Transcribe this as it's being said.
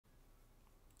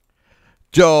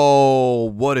Yo,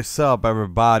 what is up,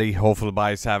 everybody? Hopefully,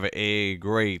 everybody's having a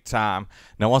great time.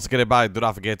 Now, once again, everybody, do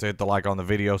not forget to hit the like on the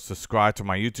video, subscribe to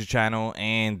my YouTube channel,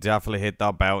 and definitely hit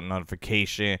the bell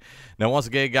notification. Now, once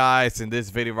again, guys, in this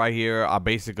video right here, I'm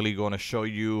basically going to show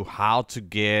you how to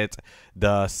get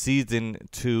the Season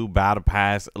 2 Battle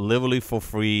Pass literally for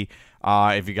free.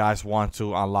 If you guys want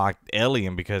to unlock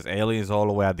Alien, because Alien is all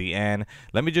the way at the end.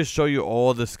 Let me just show you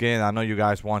all the skin. I know you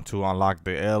guys want to unlock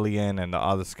the Alien and the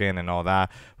other skin and all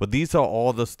that, but these are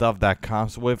all the stuff that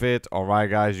comes with it. All right,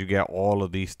 guys, you get all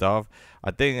of these stuff.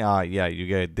 I think yeah, you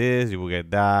get this, you will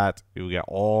get that, you will get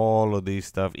all of these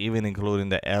stuff, even including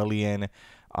the Alien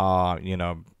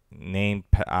name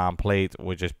plate,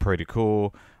 which is pretty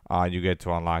cool. You get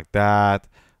to unlock that.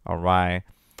 All right.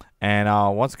 And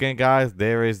once again, guys,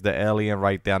 there is the Alien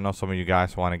right there. I know some of you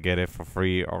guys want to get it for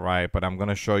free, all right? But I'm going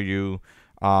to show you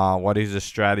what is the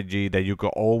strategy that you could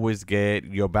always get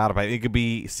your Battle Pass. It could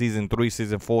be Season 3,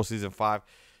 Season 4, Season 5.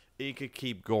 It could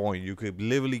keep going. You could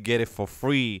literally get it for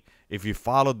free if you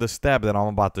follow the step that I'm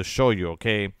about to show you,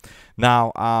 okay?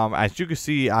 Now, as you can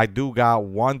see, I do got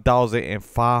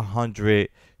 1,500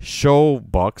 show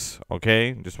bucks,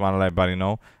 okay? Just want to let everybody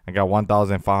know. I got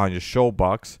 1,500 show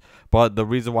bucks. But the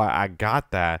reason why I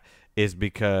got that is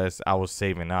because I was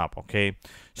saving up, okay?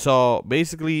 So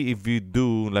basically, if you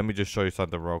do, let me just show you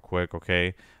something real quick,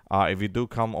 okay? If you do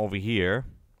come over here,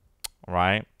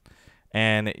 right,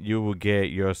 and you will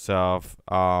get yourself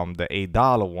the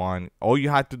 $8 one. All you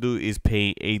have to do is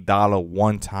pay $8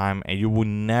 one time, and you will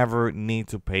never need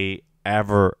to pay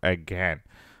ever again,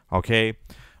 okay?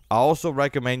 I also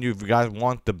recommend you, if you guys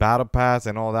want the Battle Pass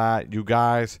and all that, you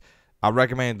guys, I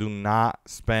recommend do not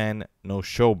spend no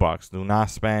show bucks. Do not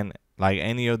spend like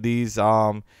any of these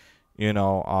outfits.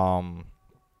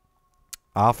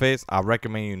 I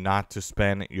recommend you not to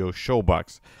spend your show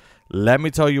bucks. Let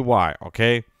me tell you why,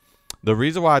 okay? The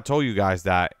reason why I told you guys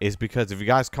that is because if you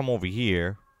guys come over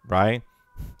here, right?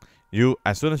 You,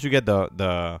 as soon as you get the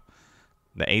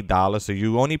 $8, so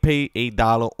you only pay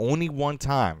 $8 only one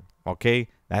time, okay?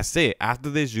 That's it. After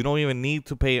this, you don't even need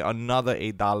to pay another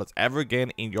 $8 ever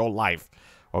again in your life,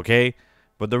 okay?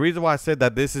 But the reason why I said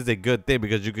that this is a good thing,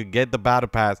 because you could get the Battle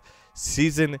Pass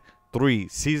Season 3,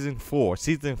 Season 4,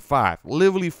 Season 5,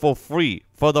 literally for free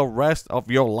for the rest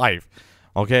of your life,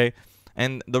 okay?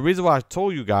 And the reason why I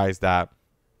told you guys that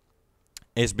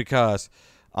is because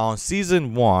on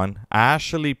Season 1, I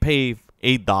actually paid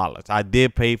 $8. I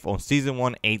did pay on Season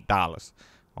 1 $8,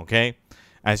 okay?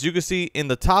 As you can see in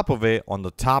the top of it, on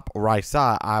the top right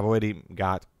side, I already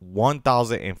got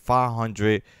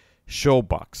 1,500 show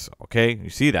bucks. Okay,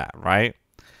 you see that, right?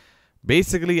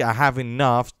 Basically, I have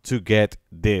enough to get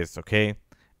this, okay?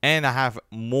 And I have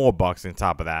more bucks on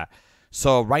top of that.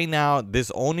 So right now,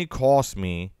 this only cost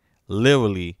me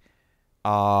literally,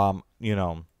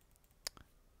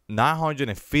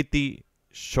 950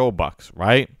 show bucks,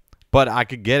 right? But I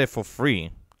could get it for free,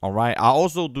 all right? I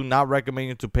also do not recommend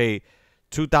you to pay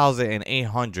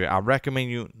 2,800. I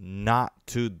recommend you not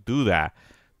to do that.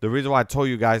 The reason why I told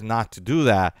you guys not to do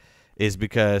that is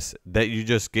because that you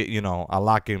just get,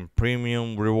 unlocking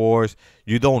premium rewards.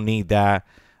 You don't need that.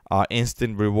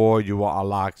 Instant reward, you will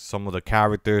unlock some of the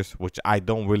characters, which I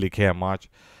don't really care much.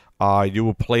 You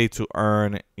will play to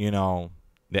earn, the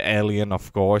Alien,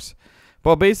 of course.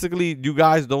 But basically, you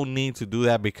guys don't need to do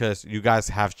that because you guys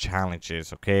have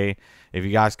challenges, okay? If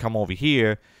you guys come over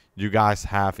here, you guys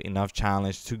have enough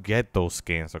challenge to get those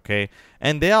skins, okay?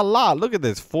 And they're a lot. Look at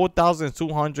this,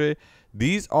 4,200.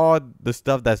 These are the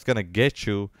stuff that's gonna get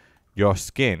you your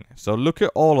skin. So look at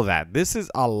all of that. This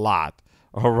is a lot,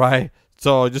 all right?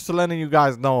 So just to letting you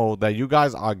guys know that you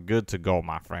guys are good to go,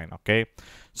 my friend, okay?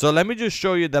 So let me just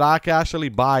show you that I can actually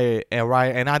buy it,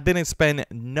 right? And I didn't spend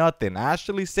nothing. I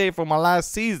actually saved for my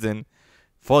last season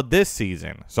for this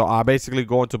season. So I'm basically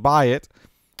going to buy it,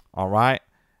 all right?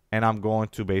 And I'm going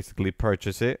to basically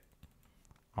purchase it.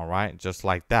 All right. Just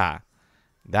like that.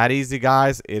 That easy,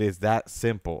 guys. It is that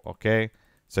simple. Okay.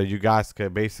 So you guys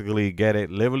can basically get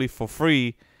it literally for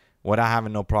free without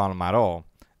having no problem at all.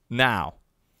 Now,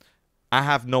 I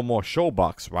have no more show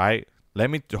bucks, right? Let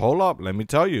me hold up. Let me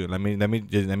tell you. Let me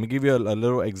give you a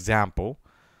little example.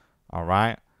 All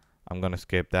right. I'm going to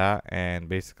skip that. And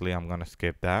basically, I'm going to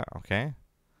skip that. Okay.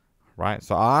 Right.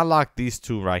 So I unlock these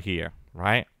two right here.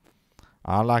 Right.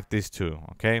 I like these two,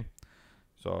 okay?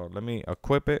 So let me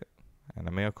equip it, and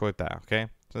let me equip that, okay?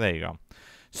 So there you go.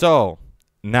 So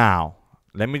now,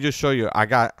 let me just show you. I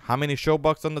got how many show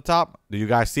bucks on the top? Do you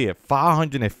guys see it?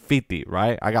 550,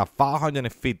 right? I got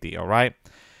 550, all right?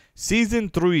 Season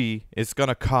 3 is going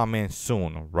to come in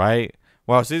soon, right?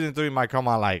 Well, Season 3 might come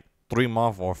out like 3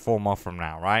 months or 4 months from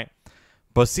now, right?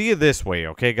 But see it this way,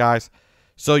 okay, guys?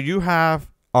 So you have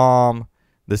the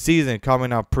season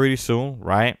coming up pretty soon,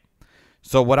 right?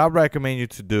 So what I recommend you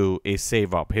to do is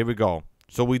save up. Here we go.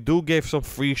 So we do give some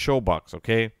free show bucks,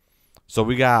 okay? So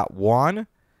we got 1,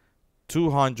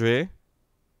 200,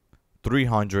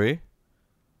 300,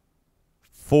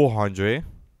 400,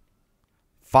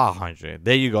 500.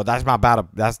 There you go. That's my battle.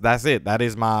 That's it. That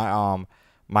is my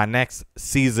my next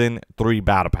season 3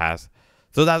 battle pass.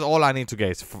 So that's all I need to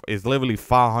get. It's literally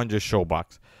 500 show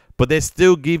bucks. But they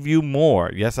still give you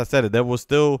more. Yes, I said it. They will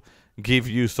still give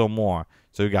you some more.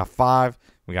 So we got 5,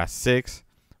 we got 6,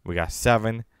 we got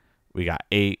 7, we got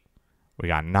 8, we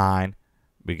got 9,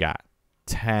 we got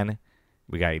 10,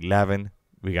 we got 11,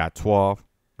 we got 12,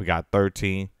 we got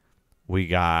 13, we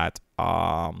got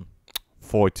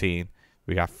 14,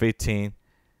 we got 15,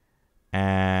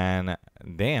 and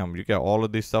damn, you get all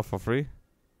of this stuff for free?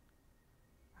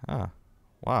 Huh.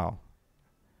 Wow.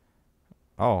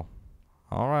 Oh.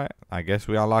 All right. I guess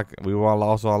we will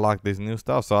also unlock this new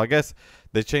stuff. So I guess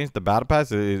they changed the battle pass.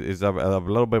 Is a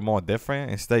little bit more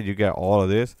different. Instead, you get all of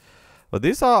this. But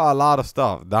these are a lot of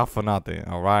stuff. Not for nothing.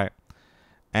 All right.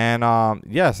 And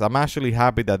yes, I'm actually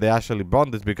happy that they actually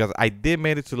brought this, because I did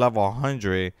made it to level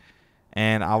 100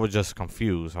 and I was just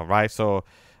confused. All right. So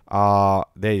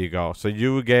there you go. So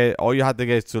you get, all you have to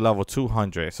get is to level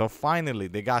 200. So finally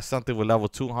they got something with level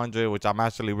 200, which I'm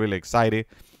actually really excited.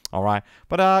 All right.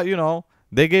 But you know,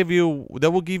 they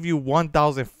will give you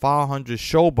 1,500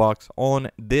 show bucks on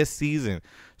this season.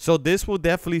 So this will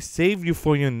definitely save you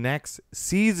for your next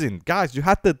season. Guys, you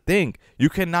have to think. You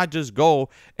cannot just go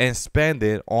and spend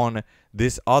it on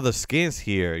this other skins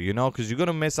here, you know, because you're going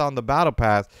to miss out on the battle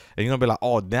pass. And you're going to be like,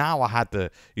 oh, now I have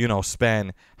to, you know,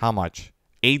 spend how much?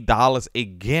 $8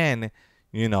 again,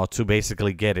 you know, to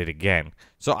basically get it again.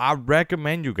 So I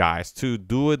recommend you guys to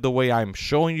do it the way I'm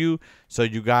showing you, so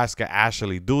you guys can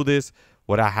actually do this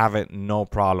without having no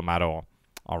problem at all.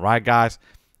 All right, guys.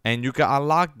 And you can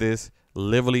unlock this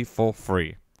literally for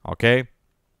free. Okay.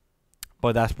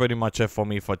 But that's pretty much it for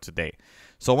me for today.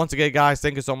 So once again, guys,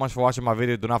 thank you so much for watching my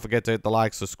video. Do not forget to hit the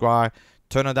like, subscribe,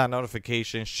 turn on that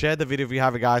notification, share the video if you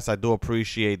have it, guys. I do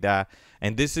appreciate that.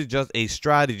 And this is just a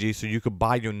strategy so you could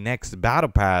buy your next battle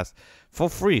pass for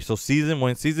free. So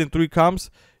when season 3 comes,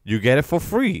 you get it for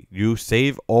free. You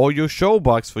save all your show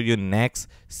bucks for your next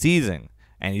season.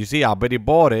 And you see, I already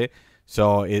bought it,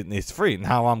 so it's free.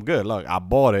 Now I'm good. Look, I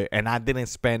bought it, and I didn't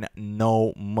spend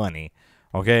no money.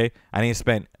 Okay? I didn't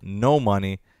spend no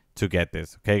money to get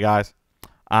this. Okay, guys?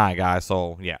 All right, guys.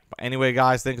 So, yeah. But anyway,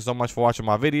 guys, thank you so much for watching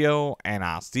my video, and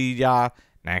I'll see y'all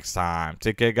next time.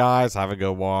 Take care, guys. Have a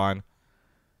good one.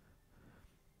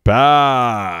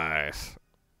 Bye.